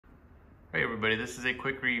Hey everybody, this is a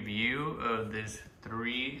quick review of this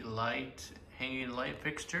 3-light hanging light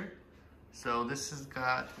fixture. So this has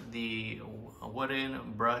got the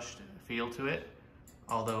wooden brushed feel to it,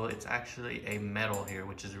 although it's actually a metal here,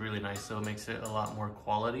 which is really nice, so it makes it a lot more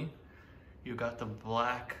quality. You've got the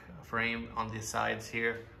black frame on the sides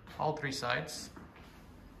here, all 3 sides.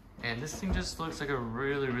 And this thing just looks like a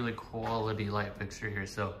really quality light fixture here.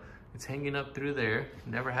 So it's hanging up through there.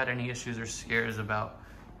 Never had any issues or scares about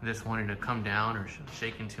this wanting to come down or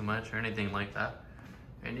shaking too much or anything like that.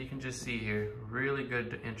 And you can just see here, really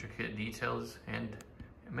good intricate details. And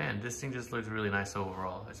man, this thing just looks really nice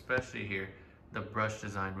overall, especially here. The brush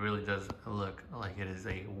design really does look like it is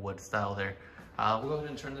a wood style there. We'll go ahead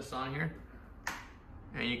and turn this on here.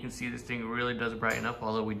 And you can see this thing really does brighten up,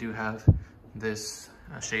 although we do have this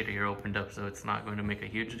shader here opened up, so it's not going to make a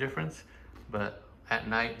huge difference. But at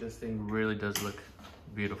night, this thing really does look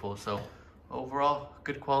beautiful. So overall,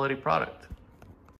 good quality product.